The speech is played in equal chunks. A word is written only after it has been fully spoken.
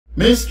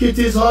Miss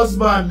Kitty's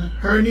husband,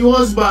 her new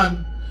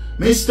husband,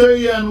 Mr.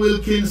 Ian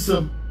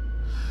Wilkinson,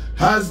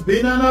 has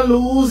been on a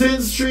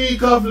losing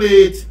streak of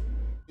late.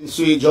 In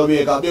sweet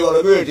Jamaica, they were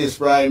the greatest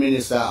Prime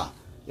Minister.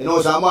 You know,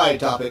 it's my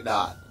topic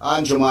that.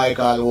 And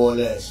Jamaica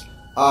Holness,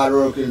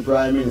 hard-working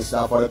Prime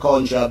Minister for the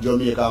country of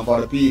Jamaica and for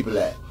the people.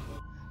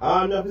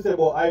 I'm not to say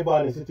about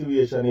Ivan's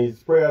situation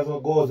is prayers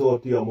goes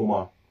out to your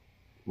mama.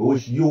 I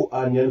wish you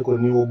and your little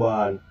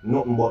newborn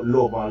nothing but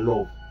love and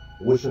love.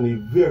 I wish you the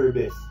very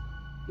best.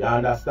 You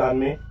understand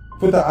me?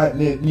 Foota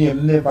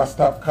name never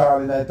stop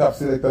calling a top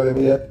selector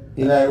level yet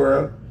in our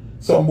world.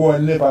 Some boy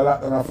never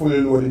locked on a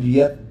fully loaded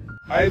yet.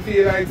 I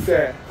feel like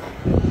say,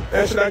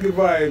 I should give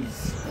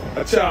Vybz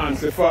a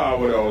chance to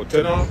forward out,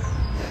 you know?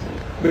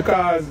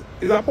 Because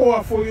he's a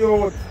powerful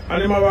youth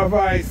and him have a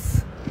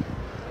voice.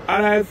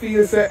 And I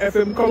feel say if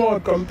him come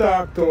out, come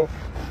talk to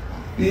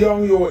the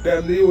young youth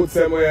them, the youths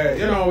them where,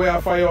 you know, we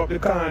have fire up the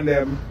can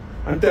them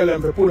and tell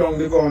them to put down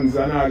the guns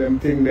and all them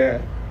thing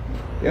there.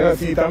 You know,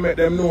 see it and make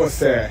them know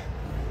say,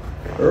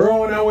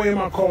 round away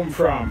I come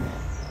from,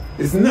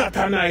 it's not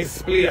a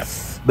nice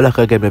place. Black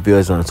again, my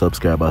viewers and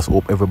subscribers.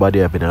 Hope everybody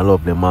having a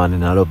lovely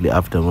morning, a lovely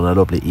afternoon, a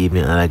lovely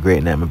evening, and a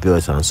great night, my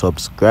viewers and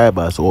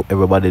subscribers. Hope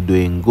everybody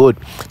doing good.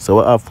 So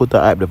we have Foota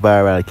hype the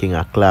viral king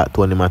of Clark,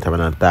 Tony Matterhorn,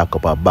 and talk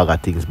up a bag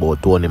of things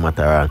about Tony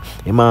Matterhorn.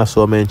 He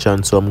also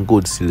mentioned some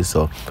good still.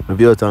 So my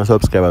viewers and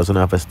subscribers don't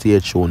have to stay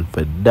tuned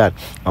for that.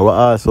 I will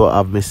also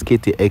have Miss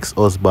Kitty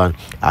ex-husband,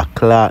 a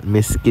Clark,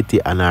 Miss Kitty,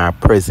 and her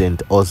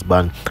present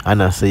husband.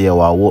 And I say, yo,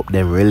 I hope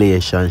them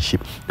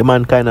relationship. The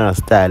man kind of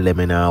style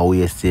them and I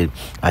wasted.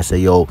 I say,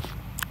 yo,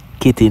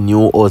 Kitty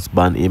new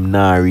husband, him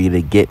not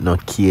really get no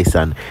case,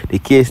 and the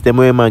case them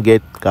way man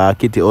get, cause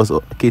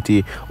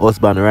Kitty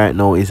husband right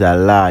now is a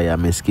liar.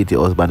 Miss Kitty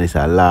husband is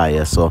a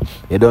liar, so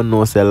you don't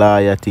know say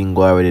liar thing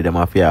go already. Them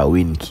have to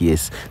win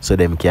case, so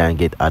them can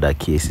get other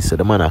cases. So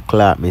the man a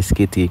Clark, Miss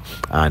Kitty,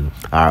 and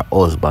her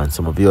husband.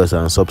 Some of viewers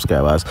and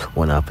subscribers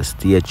wanna have to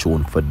stay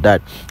tuned for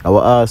that. I will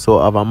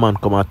also have a man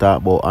come and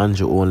talk about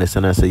Andrew Holness,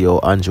 and I say, yo,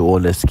 Andrew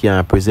Holness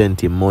can't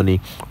present him money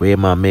where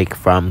man make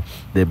from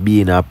the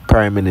being a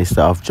Prime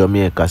Minister of Jamaica.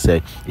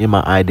 Say he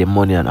might hide the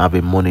money and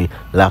having money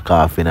lock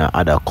off in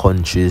other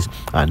countries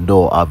and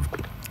don't have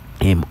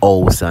him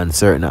house and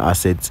certain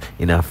assets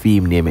in a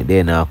firm name and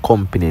then a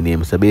company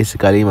name. So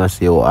basically he must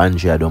say, oh,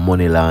 Andrea do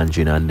money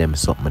laundering and them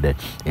something there.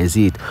 Is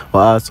it? But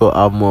also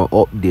have more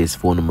updates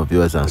for my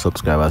viewers and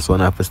subscribers. So I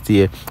have to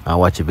stay and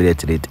watch the video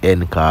to the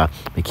end, because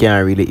I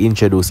can't really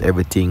introduce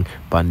everything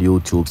on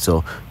YouTube.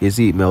 So you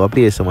see, I will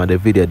play some of the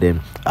video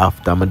then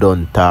after I'm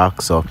done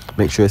talk. So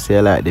make sure you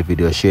say like the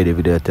video, share the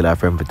video, tell a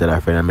friend,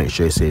 and make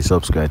sure you say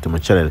subscribe to my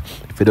channel.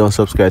 If you don't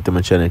subscribe to my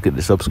channel, click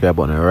the subscribe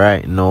button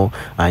right now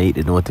and hit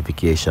the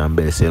notification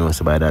bell, so you know,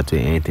 so by that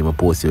way anything I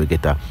post you will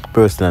get a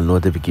personal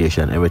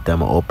notification every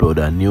time I upload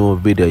a new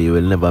video. You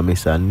will never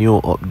miss a new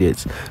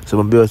updates.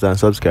 So my viewers and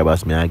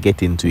subscribers, I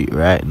get into it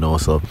right now.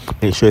 So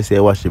make sure you say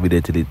watch the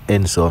video to the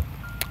end, so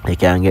you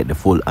can get the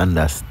full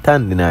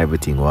understanding of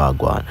everything what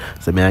go on.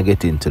 So I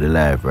get into the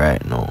live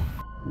right now.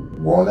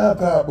 When I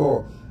talk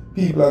about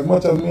people, as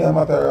much as me and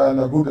Matterhorn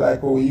are good like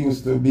how we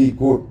used to be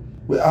good,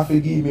 we have to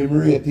give him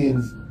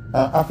ratings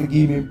and have to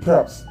give him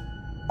props.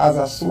 As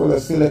a solo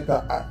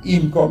selector,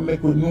 income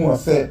make we know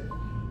say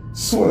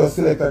solo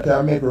selector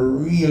can make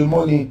real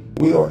money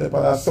without the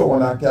pan of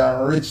someone and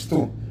can rich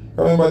too.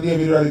 Remember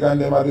David Radigan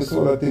them a do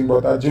solo thing,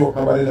 but a joke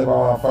nobody never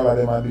want to follow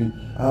them and do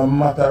it. And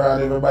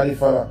Matterhorn everybody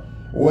follow.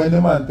 When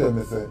the man tell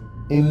me say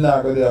him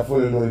not go there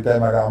fully loaded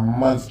time I got a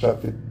man's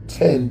trap for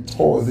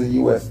 10,000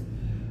 US.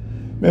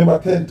 Remember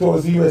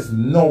 10,000 US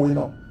now, you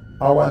know,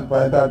 a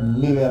 $1.8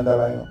 million, you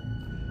know.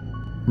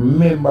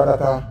 Remember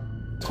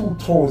that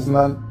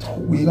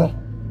 2002, you know.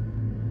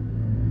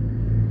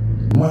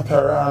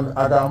 Matterhorn,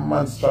 I got a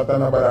man's trap and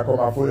nobody come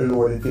and fully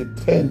loaded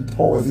for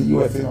 10,000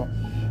 US, you know.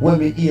 When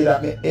we hear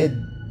that, my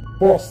head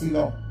bust, you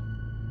know.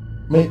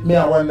 Me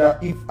I wonder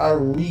if I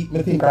read,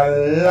 me think I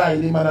lie,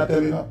 the man I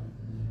tell you know.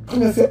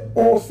 Come and say,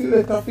 oh,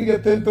 selector figure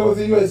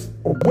 10,000 US.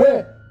 Oh,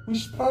 where?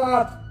 Which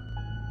part?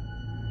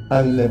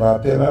 And he never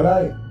tell a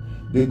lie.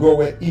 They go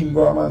where him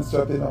go a man's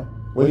shot, you know.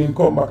 When he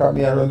come back at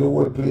me around the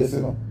whole place,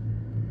 you know.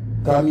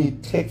 Because me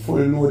take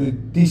fully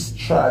loaded,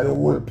 destroy the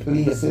whole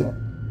place, you know.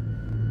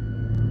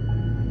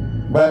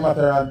 By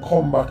Matterhorn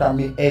come back at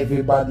me,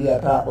 everybody I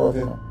talk about,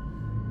 you know.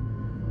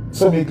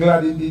 So me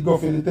glad indeed go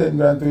for the 10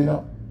 grand too, you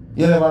know.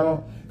 You never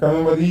know. Because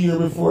remember the year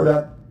before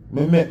that,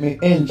 me make me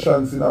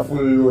entrance in a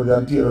fully loaded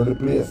and tear on the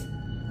place.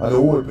 And the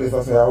whole place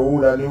I say, I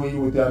would have knew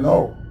you with you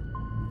now.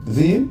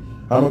 See?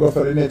 And I go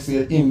for the next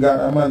year, him got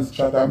a man's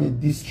shot and me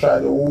destroy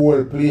the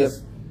whole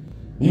place.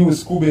 You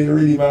Scooby,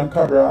 Reedy Man,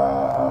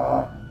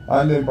 Cabra,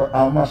 and then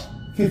mash,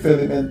 fifth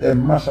element,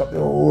 and mash up the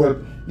whole.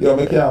 Yo,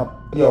 me can't,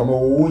 yo,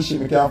 me wish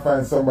me can't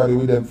find somebody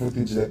with them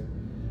footage there.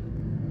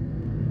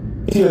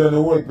 Tear on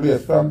the whole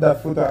place, from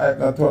that Foota hype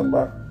not turn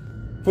back.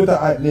 Foota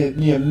hype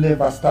name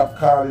never stop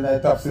calling a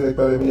top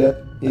selector level yet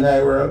in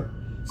our world.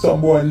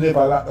 Some boy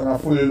never locked on a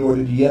fully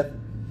loaded yet.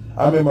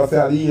 I remember say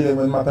I hear them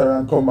when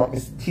Matterhorn come back, me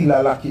still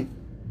a lock it.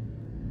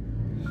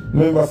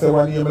 Remember say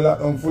one year I lock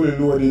down fully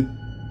loaded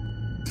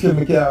till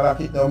me can't lock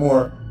it no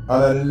more.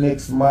 And then the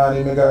next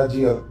morning I go to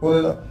jail.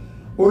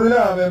 Who do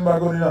not remember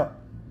good enough?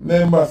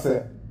 Remember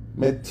say,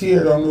 me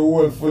tear down the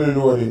whole fully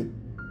loaded.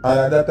 And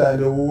at that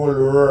time the whole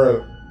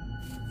world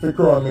fi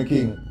crown me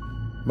king.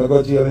 I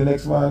go to jail the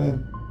next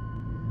morning.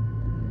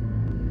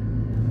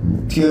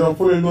 Tear down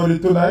fully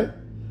loaded tonight.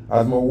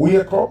 As I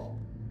wake up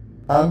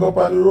and go up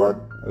on the road,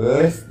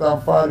 less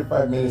than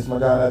 45 minutes I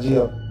go to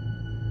jail.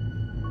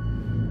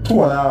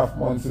 2.5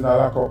 months in a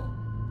lockup.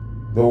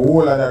 The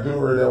whole of the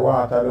glory the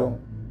water down.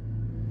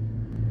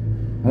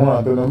 I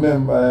want to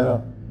remember, you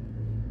know.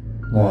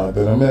 I want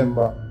to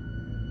remember.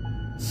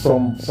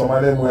 Some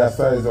of them will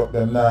size up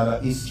them now in the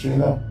history, you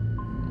know.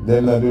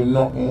 Them not do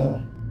nothing, you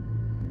know.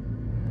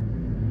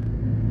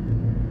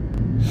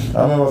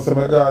 I remember some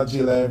of God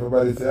jail and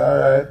everybody say,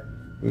 alright,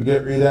 we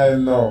get rid of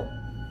him now.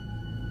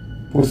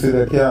 Pussy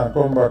they can't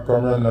come back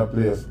and run the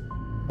place.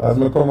 As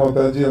I come out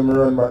of jail, I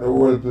run back the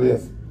whole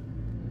place.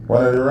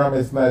 One of the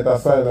rammest night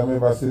asylum, I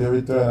ever see the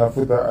return of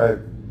Foota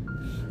hype.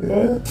 You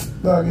know,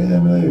 dog, you know,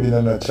 I'm not even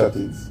on the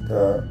chattings. I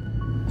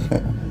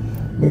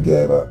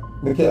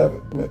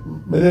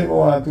didn't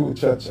want to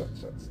chat.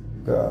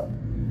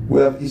 We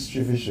have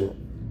history for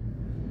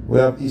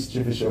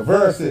sure.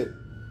 Verse.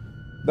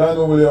 Don't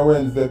know your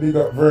Wednesday, big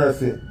up Verse.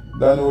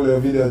 Don't know your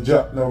video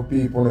drop now,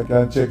 people. You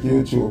can check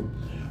YouTube.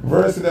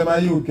 Verse them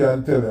and you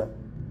can tell you.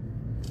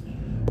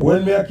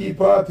 When me a keep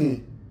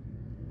party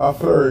in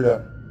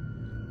Florida,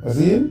 you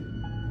see?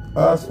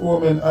 Ask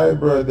women I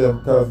brought them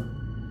because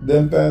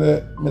them time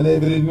that I never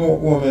did know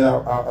women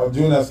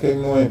Jonas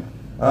can know him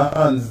and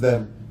hands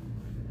them.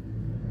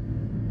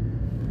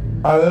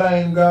 A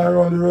line going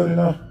around the road, you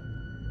know.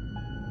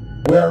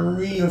 We are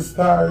real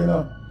star, you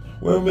know.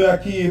 When we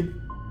keep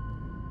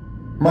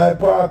my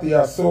party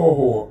at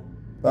Soho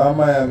in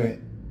Miami,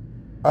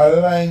 a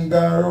line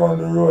going around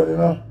the road, you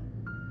know.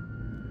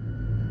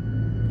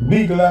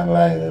 Big long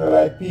line, you know,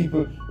 like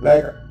people,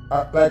 like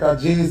a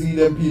Jay-Z,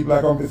 them people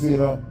I come to see, you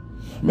know.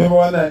 Remember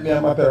one night me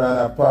and Matterhorn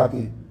at a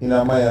party in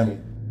Miami.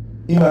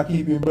 He might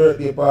keep his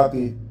birthday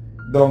party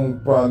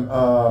down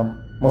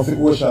on Musty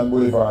Ocean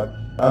Boulevard.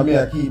 And me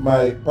I keep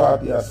my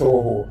party at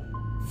Soho.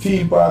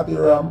 Field party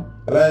ram,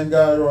 line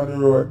going around the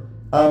road.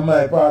 And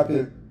my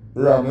party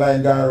ram,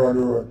 line going around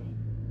the road.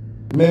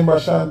 Remember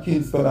Sean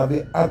Kingston had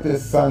the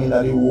hottest song in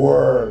the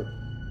world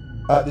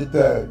at the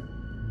time.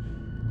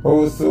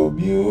 Oh, so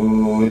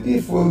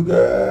beautiful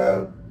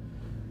girl.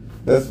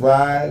 That's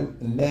why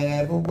it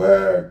never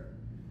worked.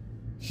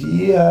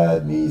 She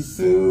had me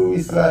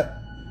suicide.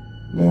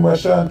 Remember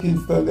Sean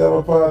Kingston, they have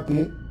a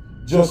party.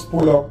 Just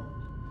pull up.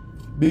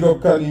 Big up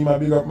Kalima,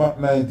 big up Mac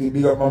 90,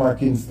 big up Mama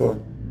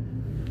Kingston.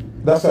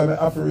 That's why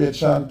I have to rate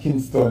Sean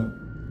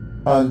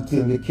Kingston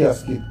until the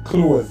casket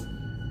closed.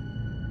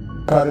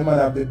 Because the man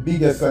have the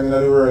biggest song in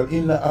the world.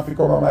 In the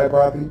Africa of my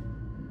party,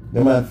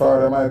 the man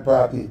father my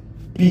party.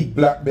 Big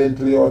black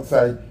Bentley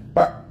outside,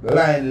 back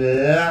line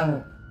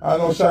long. I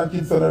know Sean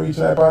Kingston reach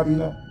my party, you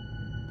know.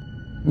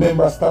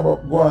 Remember stab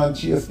up, go and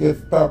chase, get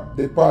stabbed,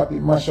 the party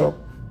mash up,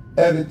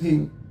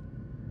 everything.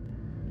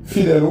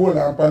 Fidel hold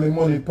on the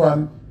money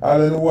pan,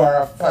 all in the war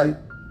a fight,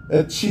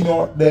 the chin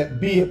out there,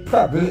 be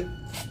probably.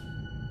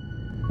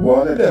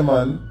 What do they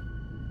man?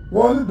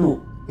 What do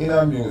do in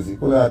our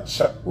music? What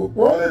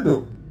do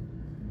do?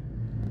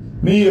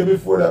 Me here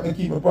before that, me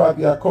keep my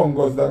party at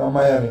Congos down in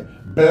Miami.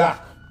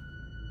 Black.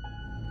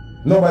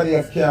 Nobody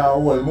else can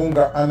hold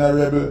Munga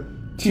Honorable,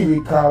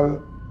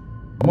 Tyrical,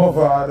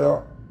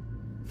 Movado,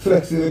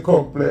 Flexi the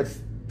Complex,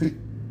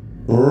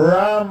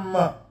 Ram.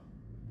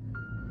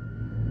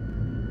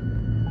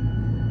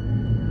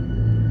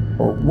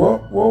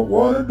 What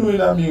want to do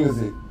in our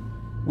music?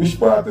 Which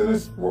part of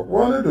this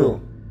want to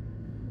do?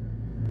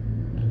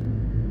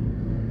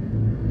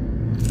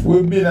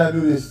 We've been to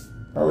do this.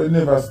 I will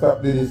never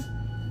stop doing this.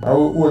 I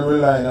will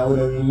rely on. I will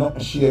do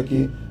nothing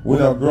shaky. We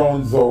not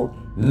grounds out.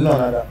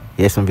 None of that.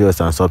 Yes, some viewers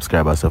and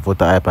subscribers. So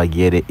Foota Hyper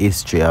give the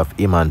history of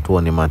him and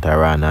Tony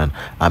Matterhorn, and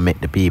I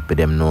make the people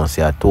them know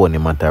say Tony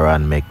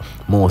Matterhorn make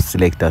most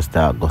selectors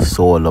start go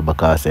solo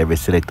because every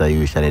selector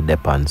usually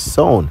depend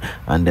sound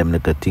and them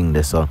little thing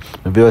there. So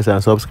viewers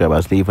and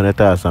subscribers, leave your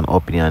thoughts and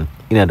opinion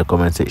in the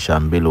comment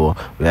section below.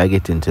 We are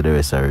getting to the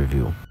rest of the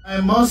review.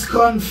 I must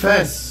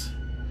confess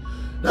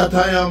that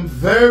I am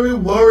very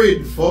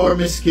worried for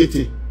Miss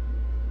Kitty.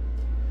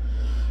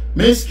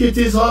 Miss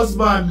Kitty's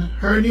husband,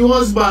 her new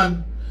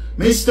husband,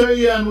 Mr.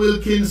 Ian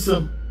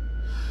Wilkinson,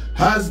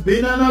 has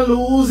been on a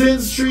losing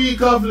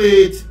streak of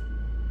late.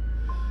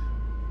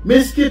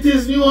 Miss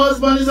Kitty's new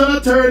husband is an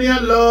attorney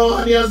at law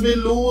and he has been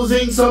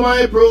losing some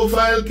high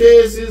profile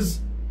cases.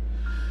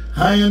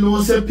 And you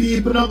know say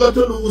people not got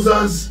to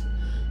losers.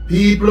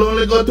 People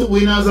only got to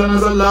winners, and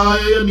as a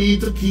lawyer you need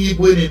to keep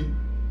winning.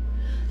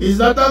 It's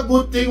not a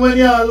good thing when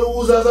you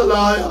lose as a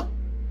lawyer.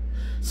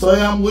 So I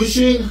am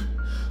wishing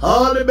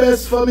all the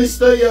best for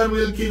Mr. Ian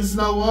Wilkinson.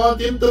 I want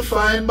him to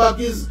find back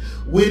his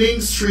winning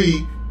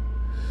streak.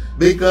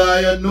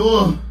 Because you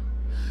know,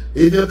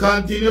 if you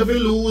continue to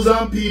lose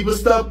and people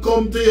stop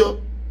come to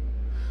you,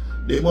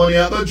 the money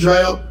are going to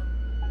dry up.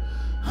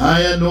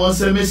 I know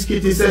say Miss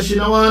Kitty says she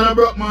don't want a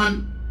broke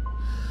man.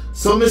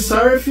 So me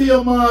sorry for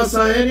your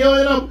master.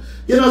 Anyhow,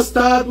 you know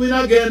start win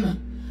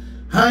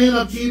again. And you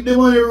know keep the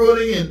money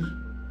rolling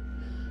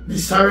in. Me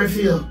sorry for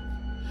you.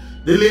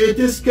 The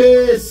latest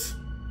case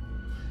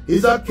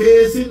is a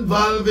case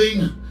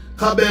involving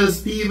Cabell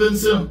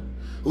Stevenson,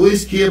 who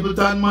is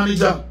Capleton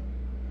manager.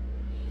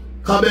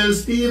 Cabell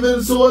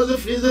Stevenson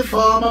is the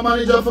former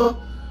manager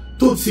for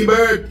Tootsie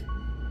Bird.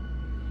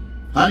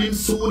 And him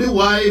sue the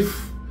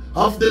wife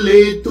of the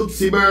late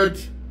Tootsie Bird.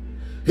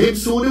 Him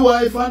sue the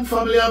wife and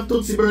family of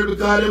Tootsie Bird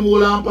because them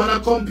hold on a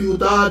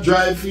computer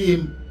drive for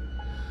him.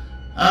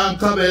 And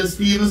Cabell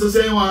Stevenson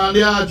say he want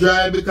the hard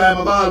drive because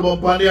I'm a ball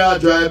bump on the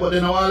hard drive, but they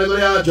don't want to go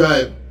the hard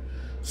drive.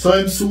 So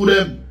him sue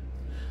them.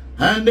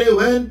 And they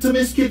went to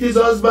Miss Kitty's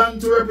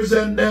husband to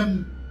represent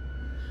them.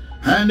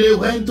 And they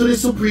went to the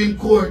Supreme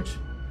Court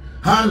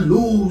and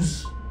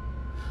lose.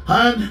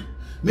 And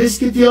Miss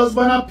Kitty's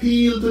husband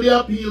appealed to the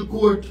appeal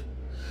court.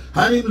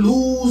 And him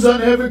lose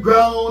on every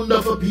ground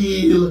of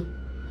appeal.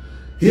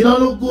 He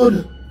don't look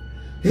good.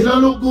 He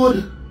don't look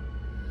good.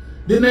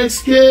 The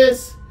next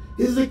case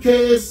is the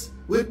case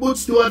with Butch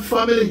Stewart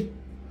family.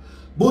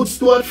 Butch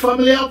Stewart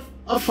family of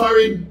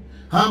foreign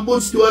and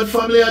Butch Stewart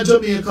family of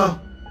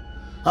Jamaica.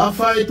 A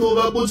fight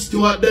over Butch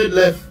Stewart dead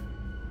left.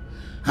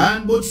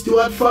 And Butch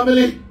Stewart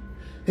family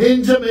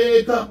in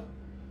Jamaica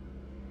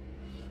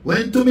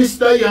went to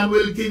Mr. Ian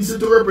Wilkinson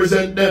to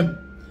represent them.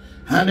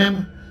 And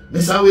them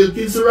Mr.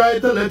 Wilkinson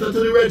write a letter to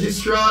the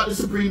registrar at the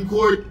Supreme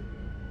Court.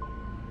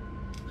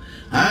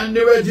 And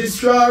the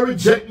registrar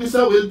reject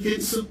Mr.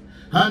 Wilkinson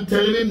and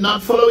telling him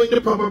not following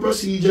the proper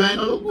procedure. He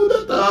don't look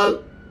good at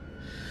all.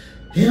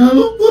 He don't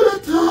look good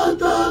at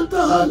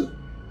all.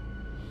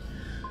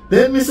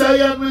 Then Mr.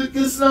 Ian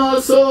Wilkinson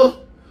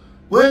also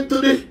went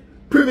to the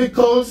Privy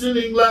Council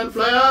in England,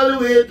 fly all the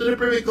way to the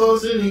Privy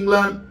Council in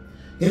England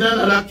in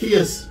another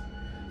case.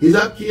 It's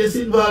a case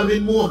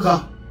involving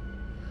Mocha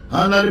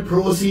under the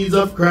Proceeds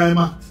of Crime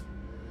Act.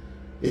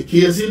 A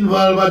case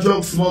involving a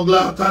drug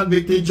smuggler, a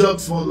convicted drug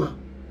smuggler.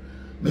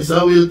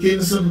 Mr.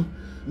 Wilkinson,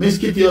 Miss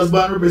Kitty's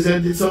husband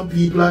represented some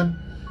people and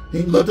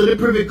he got to the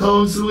Privy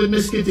Council with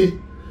Miss Kitty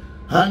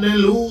and then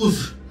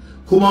lose.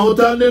 Come out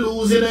and they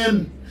lose in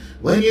end.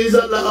 When you is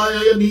a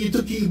lawyer, you need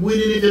to keep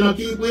winning. If you don't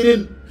keep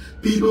winning,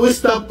 people will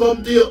stop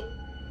come to you.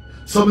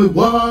 So me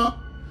want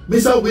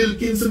Mr.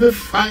 Wilkinson to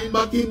find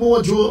back in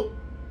mojo.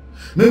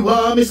 Me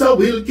want Mr.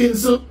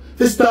 Wilkinson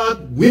to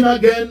start win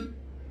again.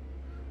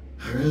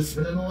 Or else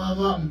I don't know what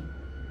happened.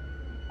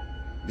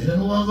 I don't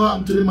know what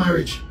happened to the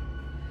marriage.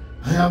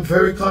 I am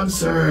very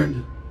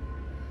concerned.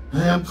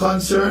 I am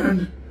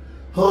concerned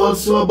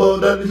also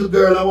about that little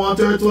girl. I want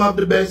her to have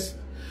the best.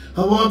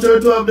 I want her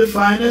to have the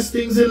finest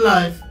things in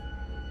life.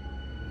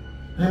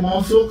 I'm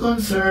also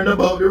concerned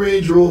about the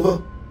Range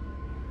Rover.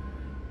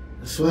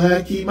 That's why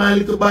I keep my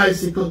little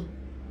bicycle.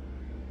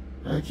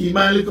 I keep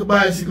my little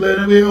bicycle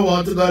anywhere I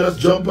want to go, just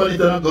jump on it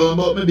and I go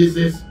about my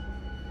business.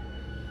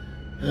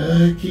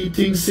 I keep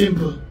things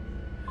simple.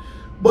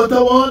 But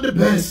I want the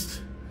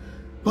best.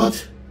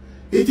 But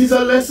it is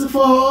a lesson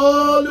for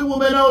all the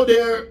women out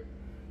there.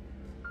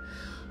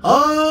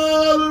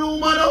 All the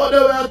women out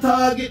there were a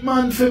target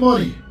man for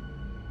money.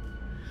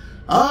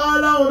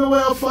 All out there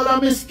were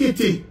follow Miss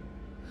Kitty.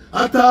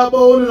 I talk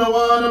about I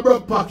want a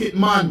broke pocket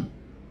man.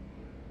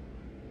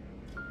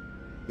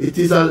 It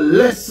is a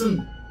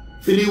lesson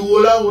for the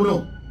whole of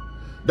you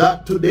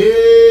that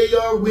today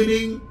you're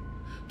winning,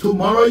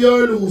 tomorrow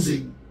you're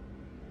losing.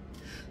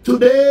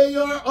 Today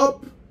you're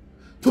up,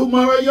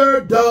 tomorrow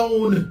you're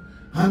down.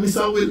 And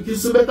Mr.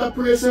 Wilkinson better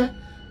pray say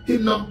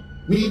him not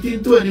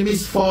meeting to any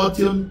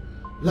misfortune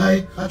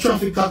like a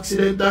traffic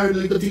accident or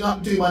little thing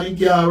happen to him and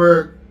he can't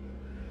work.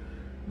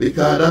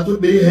 Because that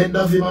would be the end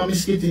of him and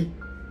Miss Kitty.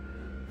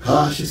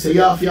 Because she say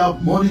you have to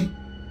have money.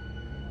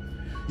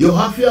 You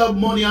have to have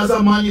money as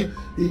a man.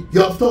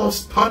 You have to have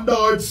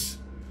standards.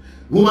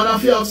 Woman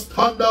have to have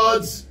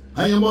standards.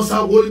 And you must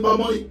have whole heap of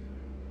money.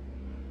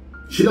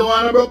 She don't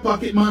want a broke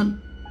pocket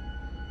man.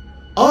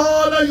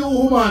 All of you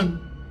woman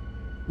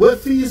we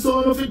feel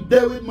so you fit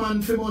deal with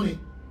man for money.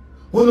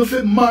 You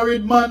fit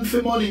married man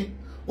for money.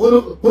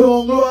 You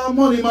don't want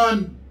money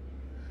man.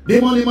 The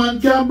money man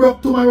can't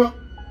broke tomorrow.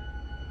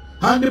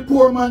 And the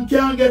poor man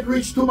can't get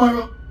rich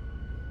tomorrow.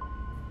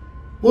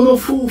 You no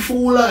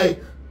fool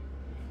like.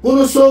 You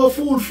no so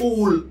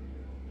fool.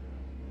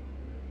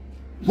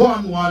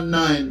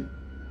 119.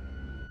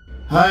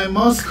 I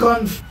must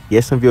confess.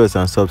 Yes, some viewers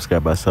and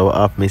subscribers. So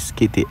I have Miss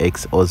Kitty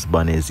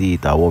ex-husband is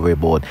it I worry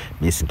about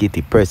Miss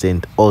Kitty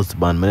present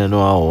husband. I don't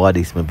know what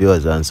is my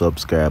viewers and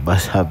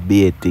subscribers have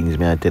bad things.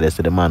 Me I tell us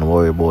the man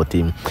worry about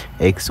him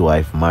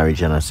ex-wife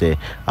marriage and I say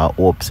I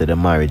hope so the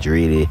marriage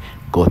really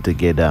go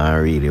together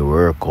and really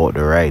work out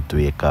the right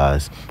way,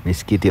 cause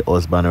Miss Kitty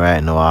husband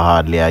right now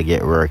I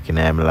get working.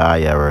 I'm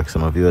lawyer work.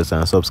 Some of viewers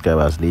and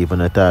subscribers leave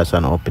on a thoughts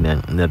and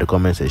opinion in the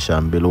comment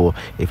section below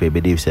if you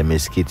believe say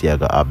Miss Kitty I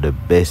gonna have the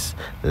best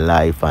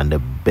life and the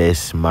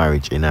best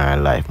marriage in her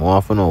life. More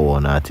often know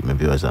what my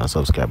viewers and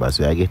subscribers.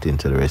 So I get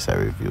into the rest of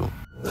the review.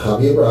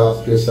 Have you ever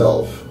asked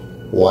yourself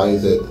why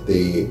is it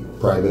the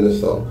Prime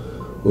Minister,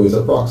 who is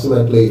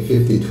approximately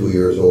 52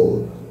 years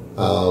old,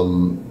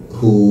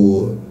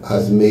 who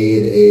has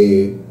made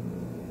a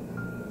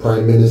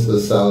Prime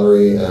Minister's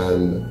salary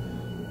and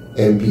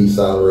MP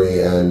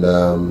salary and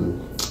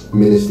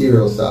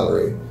ministerial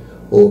salary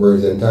over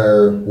his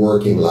entire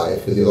working life,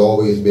 because he's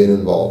always been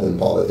involved in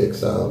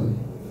politics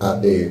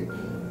at the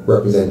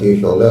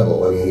representational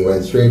level. I mean, he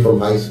went straight from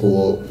high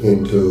school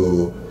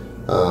into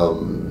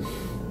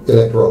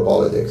electoral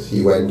politics.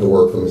 He went to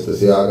work for Mr.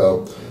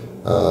 Siaga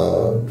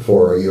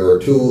for a year or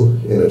two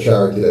in a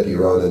charity that he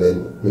ran, and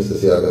then Mr.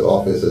 Siaga's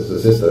office as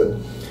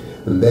assistant.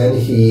 And then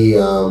he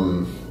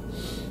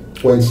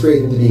went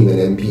straight into being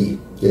an MP,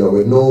 you know,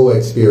 with no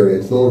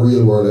experience, no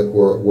real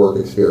work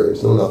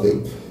experience, no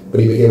nothing. But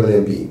he became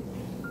an MP.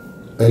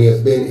 And he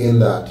has been in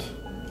that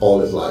all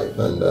his life.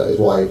 And his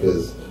wife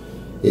is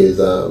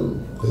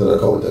an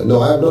accountant.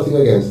 No, I have nothing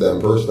against them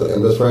personally.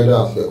 I'm just trying to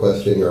ask you a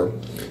question here.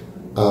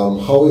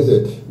 How is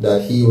it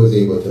that he was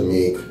able to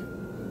make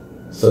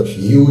such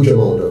huge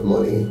amount of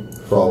money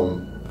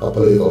from a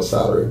political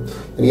salary?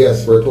 And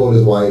yes, we're told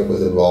his wife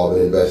was involved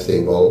in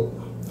investing. Well,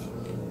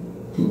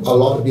 a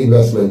lot of the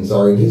investments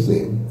are in his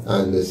name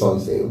and his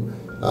son's name,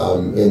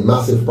 in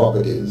massive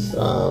properties,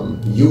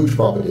 huge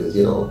properties,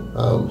 you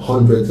know,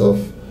 hundreds of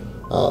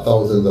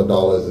thousands of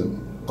dollars and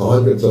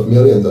hundreds of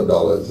millions of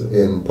dollars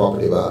in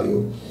property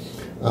value.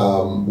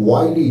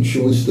 Why did he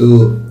choose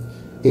to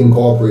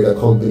incorporate a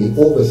company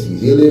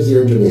overseas? He lives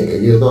here in Jamaica.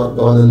 He has not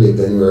gone and lived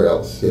anywhere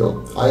else. You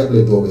know, I have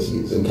lived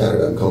overseas in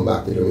Canada and come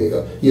back to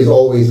Jamaica. He has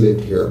always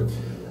lived here.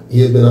 He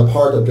has been a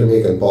part of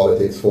Jamaican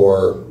politics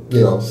for,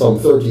 you know, some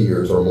 30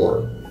 years or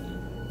more.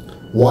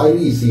 Why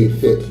did he see it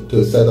fit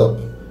to set up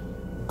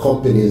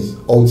companies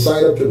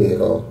outside of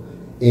Jamaica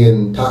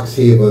in tax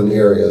haven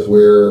areas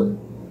where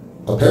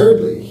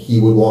apparently he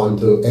would want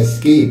to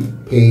escape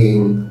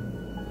paying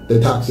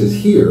the taxes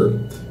here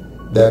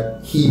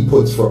that he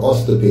puts for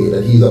us to pay,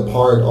 that he's a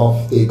part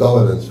of the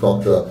governance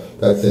structure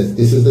that says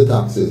this is the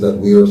taxes that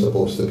we are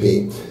supposed to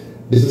pay.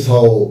 This is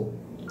how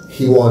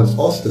he wants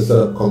us to set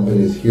up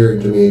companies here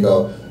in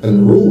Jamaica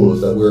and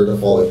rules that we're to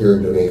follow here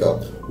in Jamaica.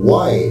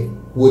 Why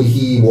would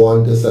he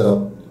want to set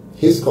up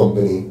his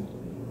company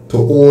to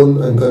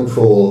own and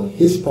control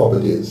his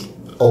properties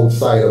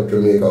outside of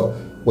Jamaica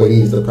when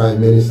he's the Prime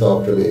Minister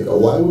of Jamaica?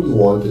 Why would you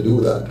want to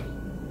do that?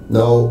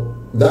 Now,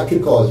 that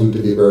could cause you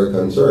to be very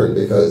concerned,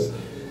 because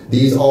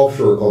these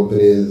offshore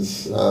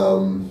companies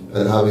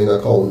and having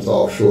accounts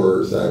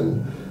offshores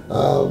and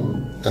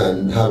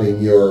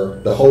having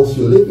the house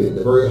you live in,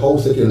 the very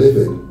house that you live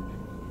in,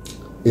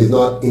 is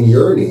not in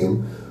your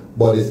name,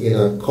 but is in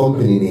a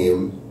company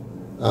name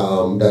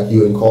that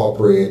you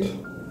incorporate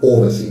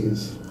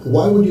overseas.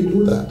 Why would you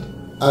do that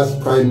as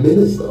Prime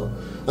Minister?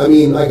 I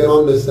mean, I can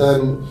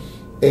understand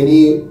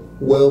any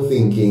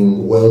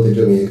well-thinking, wealthy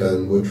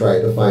Jamaican would try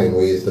to find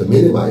ways to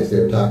minimize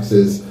their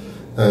taxes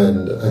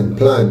and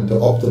plan to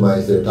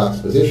optimize their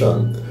tax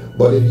position.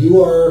 But if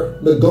you are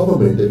the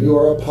government, if you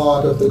are a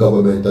part of the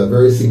government, a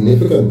very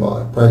significant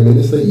part, Prime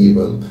Minister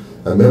even,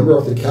 a member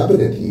of the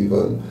cabinet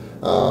even,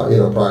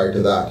 prior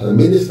to that, a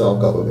minister of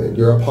government,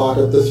 you're a part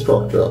of the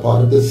structure, a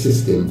part of the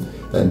system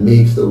that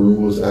makes the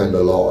rules and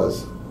the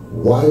laws.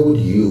 Why would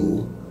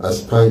you,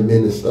 as Prime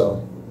Minister,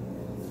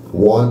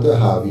 want to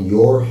have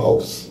your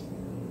house,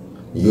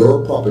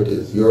 your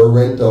properties, your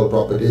rental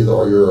properties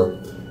or your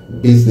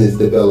business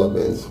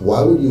developments,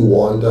 why would you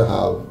want to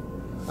have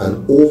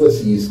an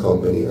overseas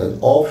company, an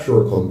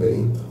offshore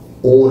company,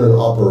 own and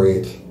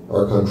operate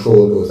or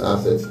control those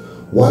assets?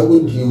 Why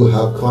wouldn't you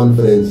have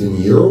confidence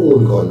in your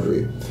own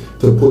country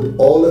to put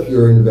all of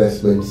your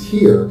investments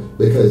here,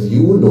 because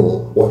you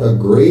know what a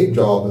great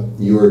job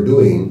you're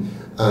doing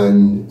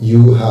and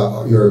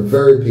you're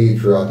very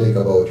patriotic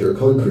about your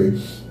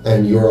country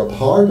and you're a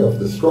part of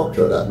the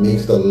structure that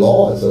makes the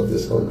laws of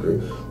this country?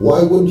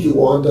 Why wouldn't you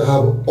want to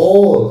have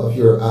all of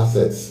your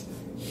assets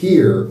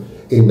here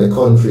in the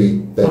country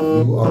that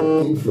you are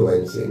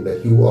influencing,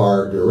 that you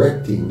are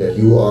directing, that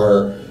you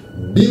are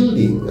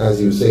building, as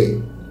you say?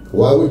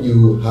 Why would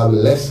you have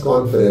less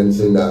confidence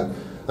in that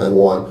and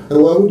why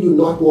would you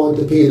not want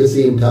to pay the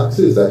same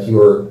taxes that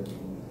you're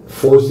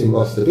forcing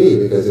us to pay?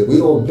 Because if we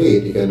don't pay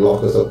it, you can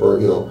lock us up or,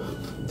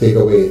 take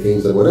away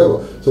things and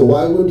whatever. So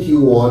why wouldn't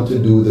you want to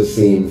do the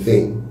same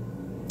thing?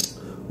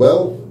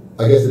 Well,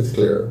 I guess it's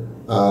clear.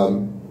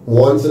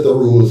 One set of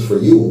rules for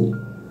you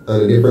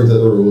and a different set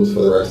of rules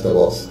for the rest of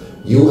us.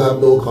 You have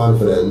no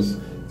confidence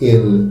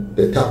in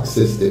the tax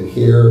system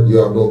here. You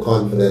have no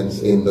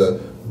confidence in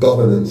the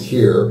governance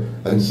here.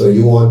 And so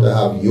you want to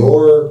have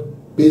your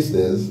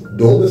business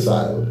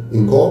domiciled,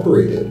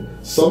 incorporated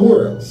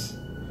somewhere else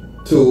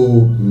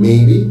to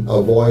maybe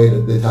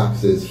avoid the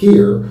taxes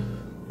here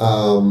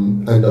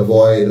and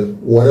avoid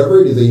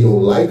whatever it is that you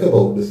don't like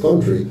about this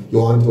country. You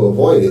want to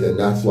avoid it, and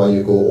that's why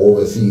you go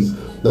overseas.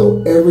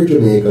 Now, every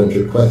Jamaican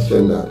should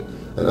question that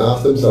and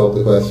ask themselves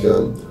the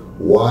question,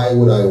 Why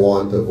would I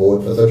want to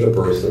vote for such a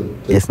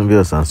person? Yes, my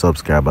viewers and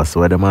subscribers. So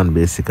what the man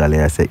basically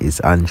I say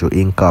is Andrew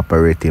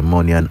incorporating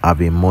money and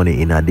having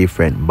money in a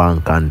different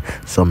bank and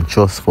some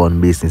trust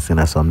fund business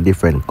in some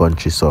different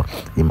countries. So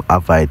him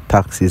avoid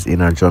taxes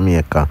in a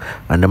Jamaica.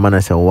 And the man I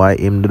say why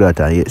him do that,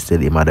 and yet still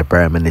him as the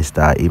Prime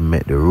Minister, him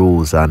make the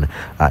rules and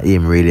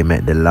him really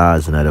make the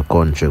laws in the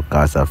country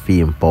because of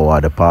him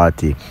power the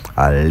party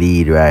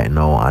lead right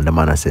now. And the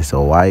man I say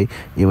so why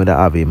him would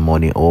having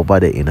money over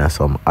there in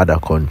some other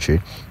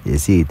country. You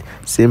see it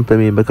simply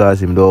mean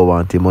because him don't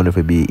want him money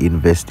to be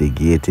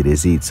investigated. You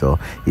see it, so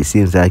it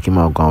seems like him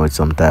have gone with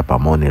some type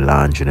of money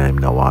laundering and him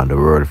don't want the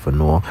world for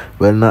know.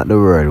 Well, not the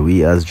world,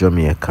 we as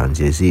Jamaicans.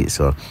 You see it,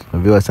 so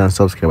viewers and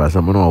subscribers,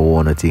 I don't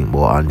want to think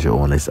about Andrew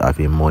Holness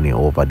having money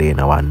over there in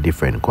one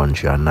different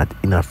country and not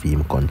in a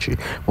film country.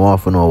 I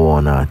want to know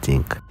what I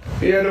think.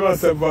 Yeah, there was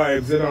some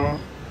vibes, you know.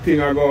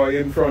 Thing I go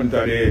in front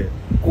of the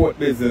court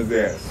business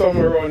there. Some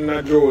run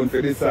a drone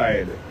to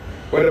decide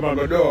what am I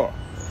going to do.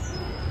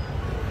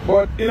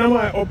 But in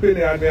my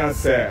opinion, I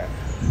say,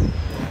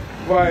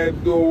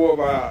 Vybz do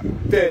over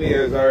 10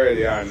 years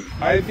already, and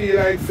I feel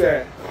like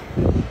say,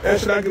 I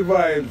should give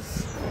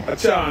Vybz a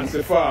chance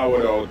to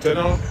forward out, you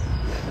know?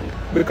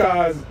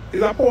 Because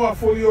he's a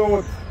powerful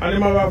youth and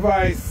he have a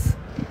voice.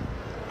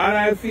 And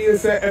I feel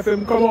say if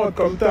him come out,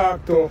 come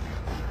talk to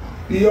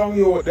the young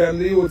youth, them,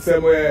 the youth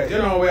them where, you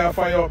know, where I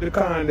fire up the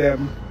can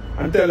them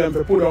and tell them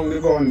to put down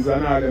the guns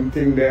and all them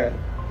thing there.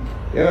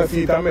 You know,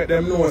 see it and make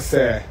them know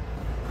say,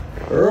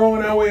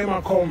 round away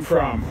I come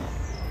from,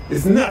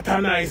 it's not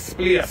a nice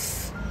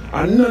place.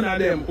 And none of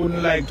them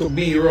wouldn't like to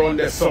be around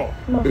the so.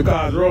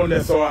 Because around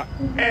the so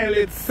hell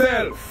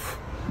itself.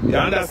 You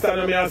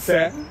understand what I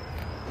say?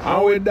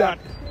 And with that,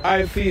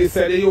 I feel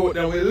say the youth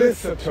them will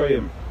listen to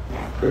him.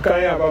 Because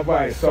he have a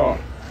voice. So,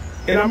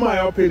 in my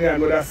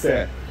opinion, what I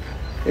say,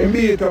 he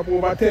beat it up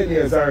over 10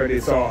 years already,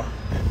 so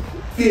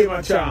give him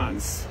a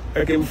chance,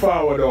 make him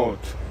forward out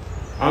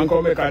and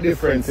come make a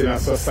difference in a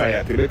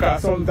society.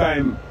 Because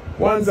sometimes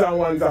ones and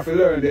ones have to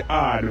learn the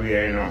hard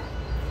way, you know.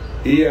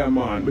 Yeah,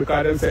 man,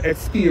 because them say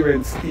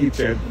experience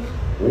teaching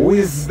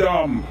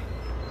wisdom.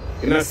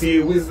 You know,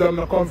 see, wisdom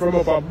not come from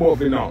up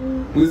above, you know.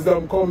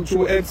 Wisdom come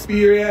through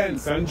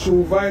experience, and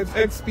through Vybz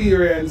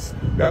experience,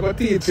 they are going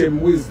to teach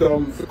him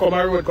wisdom. To come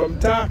around, come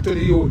talk to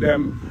the youth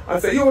them,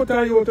 and say, youth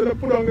and youth, to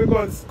put on the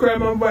guns,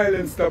 crime and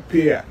violence stop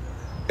here.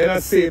 And I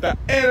say that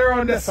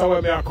around that's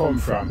where I come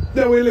from.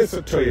 Then we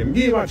listen to him,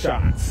 give him a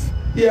chance.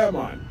 Yeah,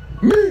 man.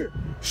 Me,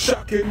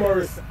 Shocking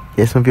Morrison.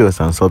 Yes, my viewers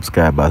and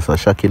subscribers. So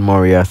Shocking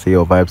Murray I say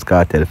your Vybz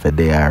Kartel for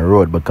their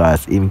road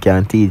because him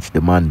can teach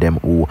the man them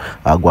who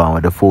are going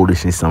with the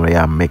foolishness and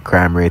where make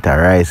crime rate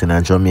rise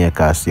in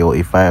Jamaica. So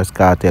if Vybz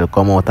Kartel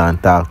come out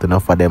and talk to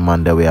enough of them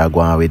man that we are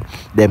going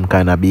with them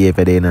kind of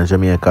behavior there in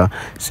Jamaica,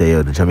 say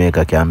the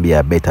Jamaica can be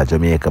a better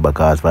Jamaica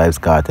because Vybz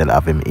Kartel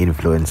have him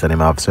influence and him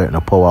have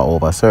certain power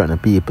over certain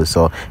people.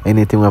 So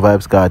anything with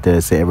Vybz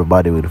Kartel say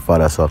everybody will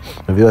follow. So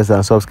my viewers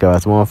and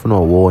subscribers want to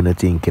know what you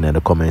think in the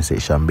comment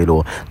section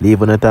below.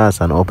 Leave on the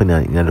and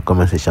opinion in the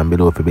comment section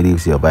below if you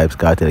believe your Vybz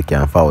Kartel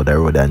can forward the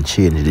road and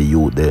change the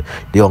youth, the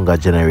younger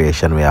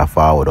generation we are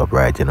forward up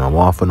right, you know. I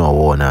want to know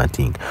what I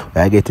think.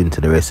 I get into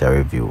the rest of the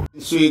review.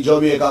 Sweet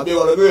Jamaica, big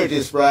the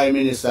greatest Prime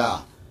Minister.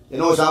 You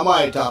know, it's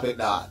my topic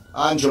that.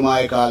 Andrew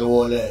Michael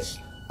Holness,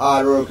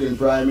 hard-working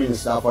Prime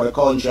Minister for the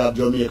country of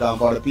Jamaica and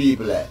for the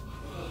people there.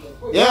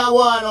 Yeah, I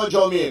want to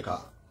know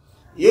Jamaica.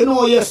 You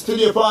know,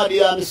 yesterday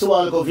party I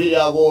saw a little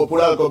video go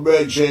put a little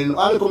bridging,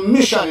 a little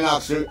mission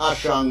in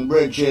action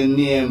bridging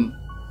name.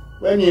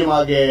 What name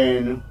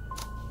again?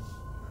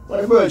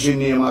 What the bridging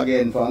name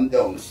again from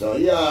down? So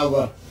yeah,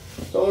 but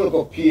some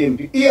little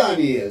PMP. Ian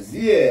is,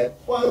 yeah,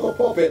 one little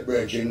puppet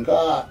bridging,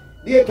 cause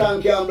they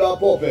can't be a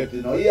puppet,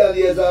 you know. Ian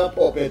is a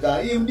puppet,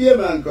 and even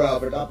Damon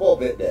Crawford a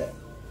puppet there.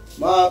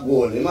 Mark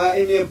Gold, him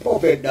name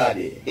Puppet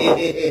Daddy.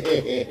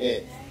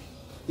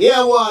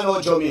 Yeah, one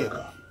on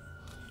Jamaica.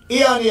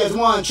 Ian is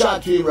one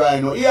chat to him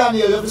right now. Ian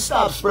is if you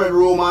stop spread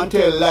rumor and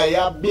tell lie,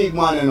 you're a big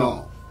man, you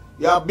know.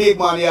 You're a big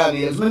man, Ian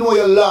is. I know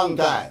you a long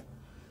time.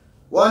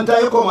 One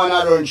time you come and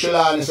run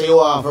Chillan and say you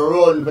want to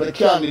run for the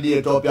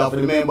candidate up here for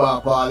the member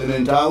of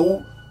parliament,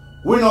 and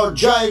we not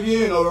drive you,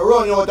 you know, we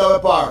run you out of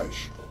the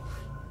parish.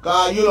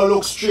 Because you don't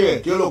look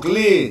straight, you look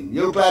lean,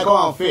 you look like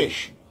one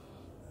fish.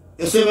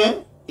 You see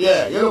me?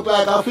 Yeah, you look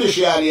like a fish,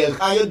 Ian is.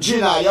 And you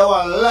Gina, you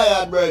want to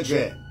lie at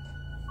brethren.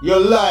 You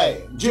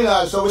lie.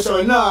 Gina, so we say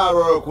we nah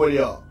work with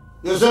you.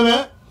 You see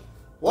me?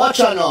 Watch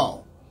her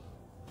now.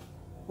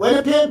 When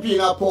the PMP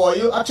na pour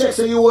you, I check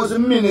say you was the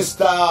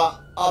minister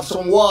of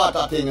some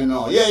water thing, you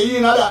know. Yeah, you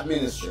know that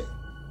ministry.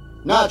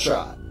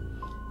 Natural.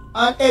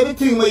 And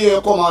everything when you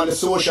come on the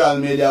social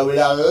media with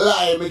a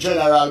lie me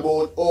general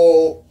about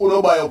oh, you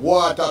don't buy up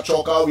water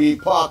truck and we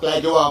park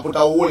like you want to put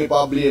a whole heap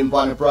of blame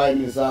on the Prime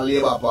Minister and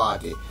Labour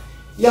Party.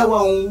 You have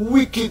one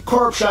wicked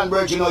corruption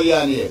bridge, you know,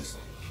 your names.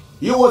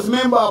 You was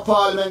member of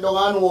parliament down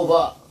and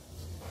over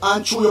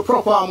and through your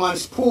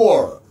performance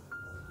poor.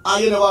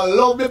 And you never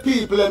love the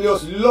people and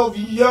just love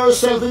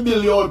yourself to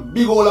build your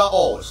big old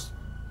house.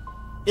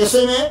 You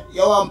see me?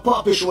 You want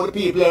poppy show the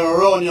people and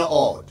run you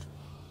out.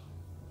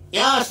 You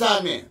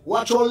understand me?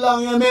 Watch how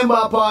long you member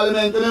of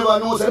parliament, you never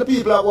know so the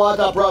people have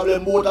water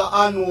problem both at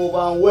Hanover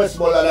and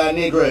Westmoreland and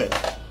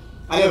Negril.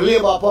 And if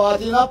Labour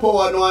Party in a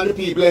power now and the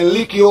people and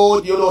lick you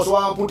out, you just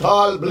want to put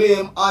all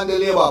blame on the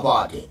Labour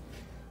Party.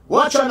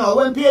 Watch out now,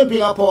 when PNP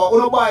in a power,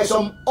 you don't buy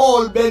some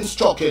old Benz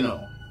truck, you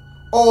know.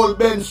 Old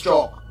Benz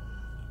truck.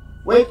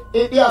 When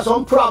it has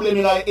some problem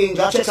in the engine,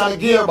 I check on the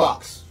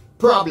gearbox.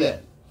 Problem.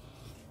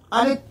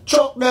 And it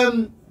chuck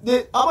them,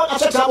 I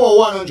check about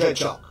 100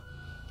 chuck.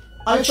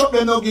 And the truck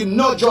them don't give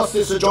no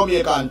justice to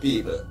Jamaican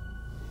people.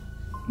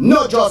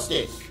 No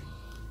justice.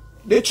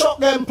 The truck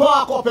them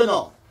park up, you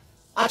know.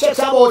 I check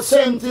about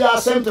 70 or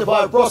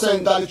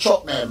 75% of the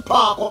truck them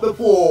park up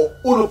before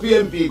Uno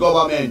PNP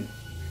government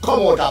come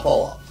out of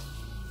power.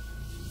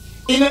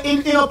 In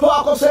a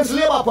park up since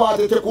Labour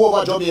Party take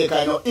over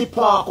Jamaica, you know, it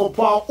park up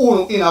on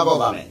Uno in a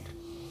government.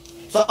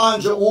 So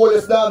Andrew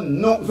Holness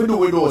done nothing to do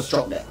with those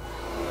truck them.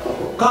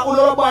 Because we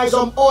don't buy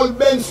some old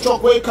Benz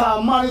truck where you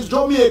can manage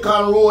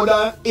Jamaican road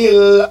and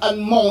hill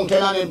and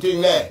mountain and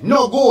everything there.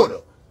 No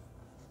good.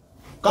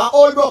 Because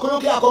old broke you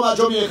can't come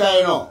to Jamaica,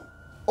 you know.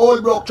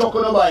 Old broke truck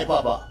you don't buy,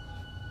 Papa.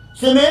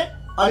 See me?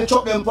 And the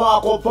truck them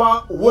park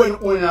up and when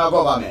in a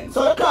government.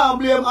 So you can't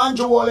blame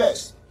Andrew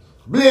Holness.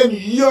 Blame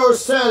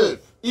yourself,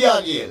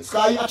 Ian Hales.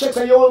 Because I check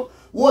that you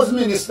was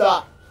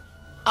minister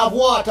of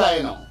water,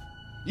 you know.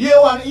 You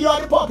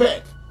are the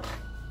puppet.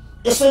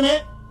 You see me?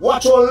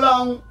 Watch how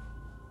long.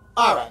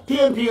 Alright,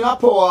 PNP in a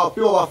power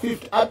for over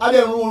 50. I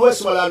them rule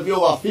Westmoreland for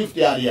over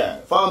 50 a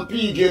year. From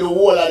PJ, the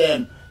whole of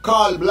them.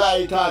 Carl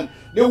Blight and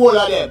the whole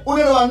of them. You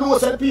never know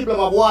that the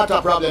people have water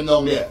problem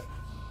down there.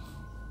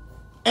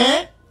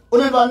 Eh? You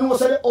never know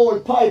that the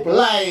old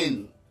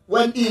pipeline,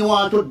 when he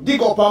want to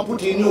dig up and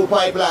put in new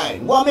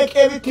pipeline, what make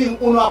everything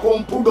una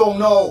come put down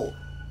now?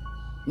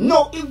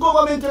 No, if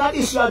government in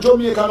Israel,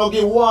 Jamaica don't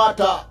give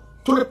water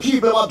to the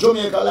people of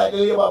Jamaica like the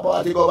Labour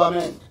Party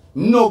government.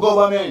 No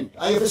government.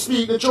 And if you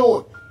speak the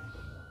truth.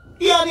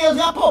 Ian is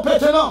a puppet,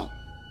 you know.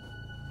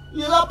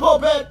 He's a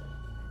puppet.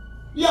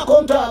 You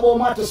come talk about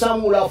Matty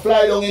Samula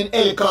fly down in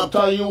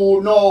helicopter,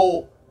 you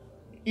know.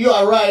 You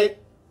are right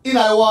in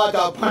the water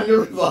upon the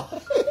river.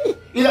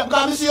 You know,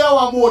 because see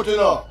how boat, you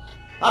know.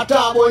 I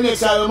talk about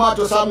next time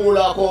Matty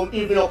Samula come,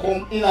 if you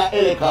come in a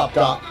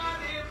helicopter,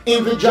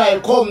 if you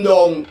drive come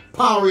down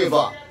Pan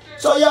River.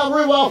 So you have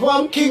river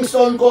from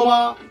Kingston come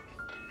on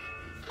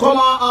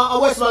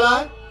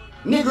Westmoreland,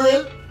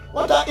 Negril.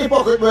 What a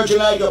hypocrite virgin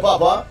like your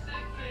papa.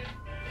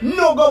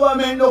 No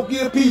government don't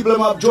give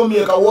people of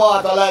Jamaica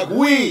water like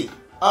we.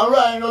 And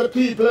right now the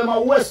people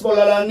of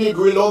Westmoreland and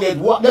Negril don't get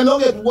water. They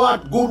don't get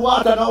good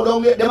water now.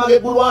 They don't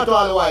get good water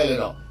all the while, you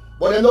know.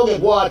 But they don't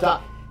get water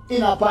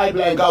in a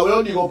pipeline because we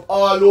don't dig up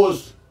all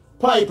those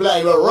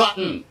pipelines were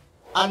rotten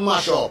and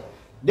mash up.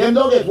 They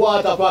don't get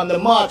water from the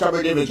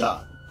Matterhorn division,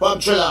 from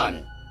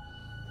Trelawney.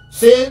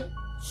 See?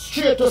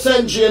 Straight to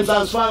St. James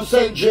and from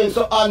St. James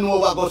to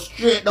Hanover go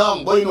straight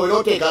down. But you know, it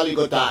don't take a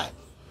little time.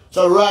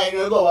 So right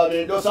now the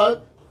government does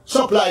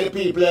supply the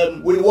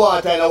people with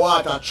water in a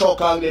water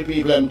truck and the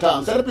people in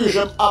tanks. So the people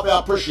should have to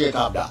appreciate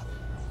of that.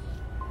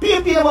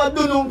 People never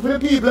do nothing for the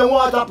people in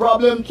water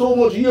problem so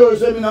much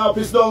years in the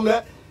office down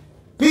there.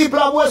 People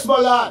of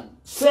Westmoreland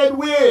said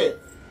we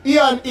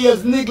Ian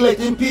is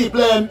neglecting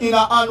people in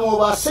a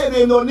Hanover. Said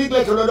they don't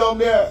neglect them down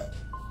there.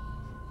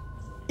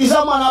 He's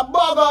a man a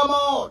bugger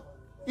mouth.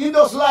 He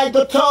just like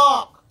to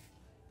talk.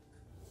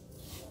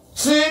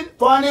 See,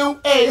 for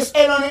him, hey, this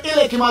ain't on the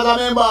elect him as a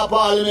member of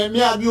parliament. Me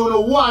have you know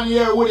 1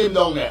 year with him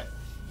down there.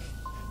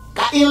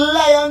 Cause he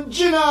lion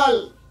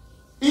general.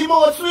 He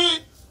more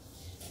sweet.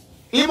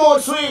 He more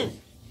sweet.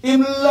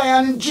 Him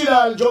lion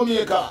general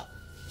Jamaica.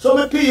 So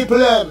my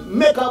people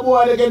make a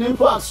boy again in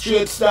fact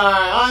straight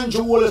style.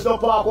 Andrew Holness no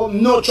park up,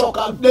 no truck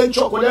and then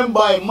truck with them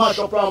by mash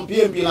up from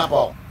PNP in a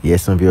pop.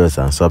 Yes, some viewers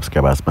and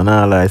subscribers, but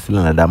now I feel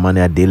like that man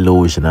is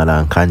delusional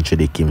and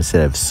contradict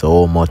himself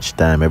so much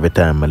time. Every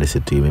time I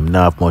listen to him, he don't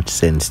have much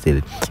sense still.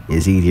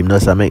 You see, him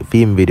does make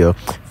film video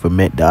for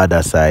make the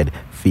other side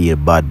feel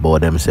bad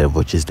about themselves,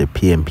 which is the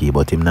PNP,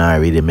 but him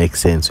not really make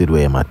sense with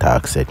where my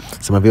talk said.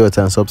 Some of you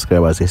and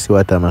subscribers, you see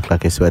what time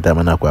o'clock, you see what time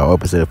I knock, I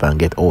hope yourself and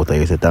get out of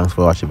you. Say thanks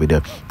for watching the video,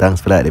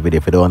 thanks for like the video.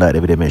 If you don't like the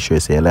video, make sure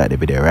you say like the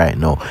video right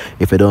now.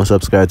 If you don't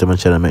subscribe to my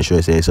channel, make sure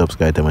you say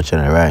subscribe to my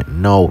channel right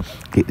now.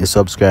 Click the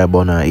subscribe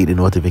button and hit the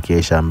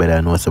notification bell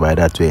and know so by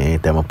that way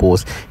anytime I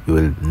post, you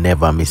will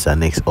never miss a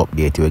next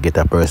update. You will get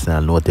a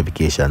personal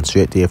notification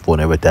straight to your phone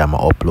every time I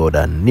upload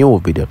a new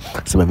video.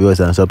 Some of you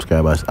and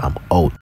subscribers, I'm out.